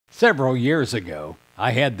Several years ago,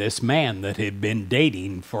 I had this man that had been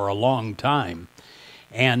dating for a long time,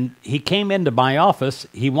 and he came into my office.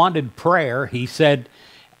 He wanted prayer. He said,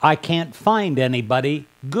 I can't find anybody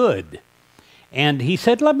good. And he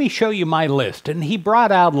said, let me show you my list. And he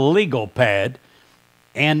brought out a legal pad,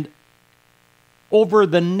 and over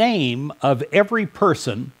the name of every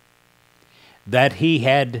person that he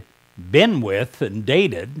had been with and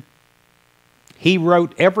dated, he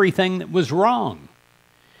wrote everything that was wrong.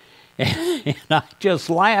 And I just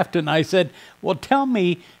laughed and I said, well, tell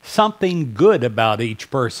me something good about each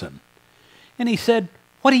person. And he said,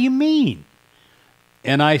 what do you mean?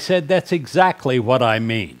 And I said, that's exactly what I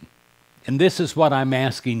mean. And this is what I'm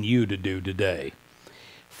asking you to do today.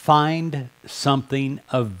 Find something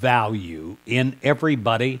of value in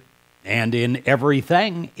everybody and in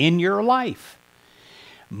everything in your life.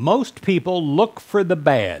 Most people look for the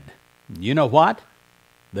bad. You know what?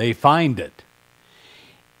 They find it.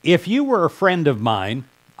 If you were a friend of mine,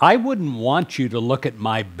 I wouldn't want you to look at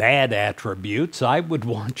my bad attributes. I would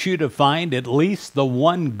want you to find at least the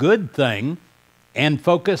one good thing and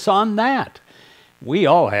focus on that. We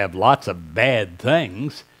all have lots of bad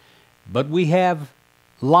things, but we have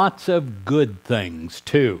lots of good things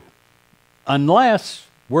too, unless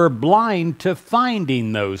we're blind to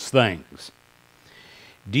finding those things.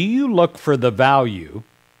 Do you look for the value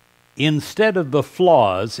instead of the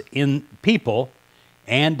flaws in people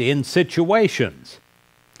and in situations?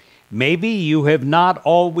 Maybe you have not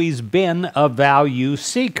always been a value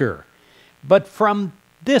seeker, but from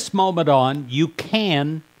this moment on, you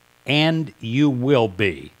can and you will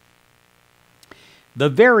be. The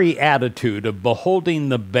very attitude of beholding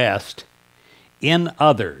the best in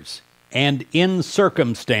others and in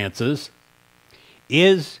circumstances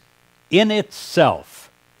is in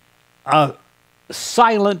itself a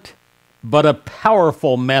silent but a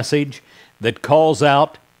powerful message that calls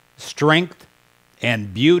out strength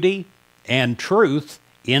and beauty and truth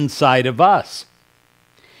inside of us.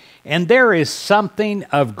 And there is something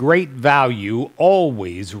of great value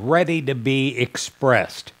always ready to be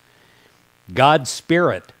expressed. God's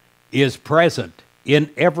Spirit is present in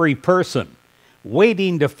every person,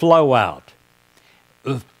 waiting to flow out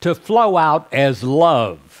as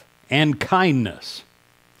love and kindness,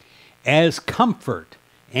 as comfort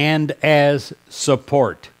and as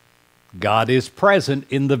support. God is present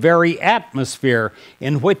in the very atmosphere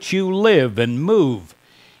in which you live and move,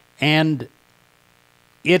 and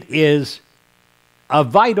it is a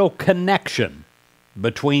vital connection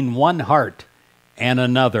between one heart and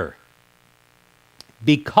another.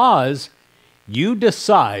 Because you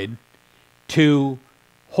decide to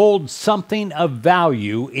hold something of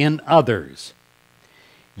value in others,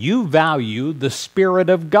 you value the Spirit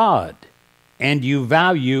of God, and you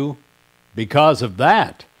value, because of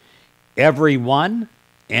that, everyone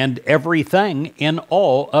and everything in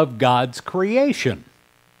all of God's creation.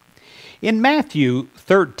 In Matthew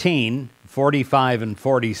 13:45 and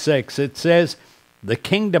 46, it says, the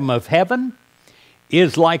kingdom of heaven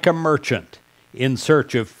is like a merchant in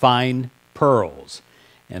search of fine pearls.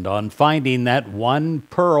 And on finding that one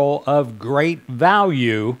pearl of great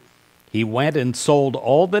value, he went and sold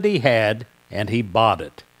all that he had, and he bought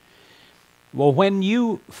it. Well, when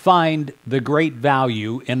you find the great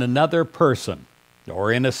value in another person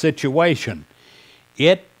or in a situation,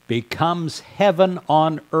 it becomes heaven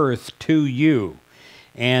on earth to you,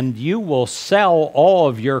 and you will sell all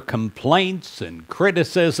of your complaints and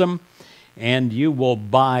criticism, and you will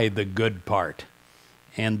buy the good part.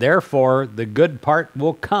 And therefore, the good part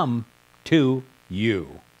will come to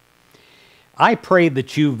you. I pray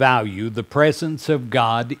that you value the presence of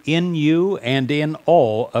God in you and in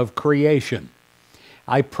all of creation.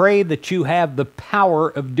 I pray that you have the power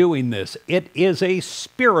of doing this. It is a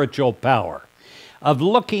spiritual power of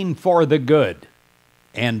looking for the good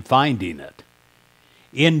and finding it.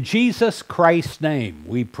 In Jesus Christ's name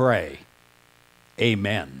we pray.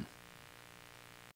 Amen.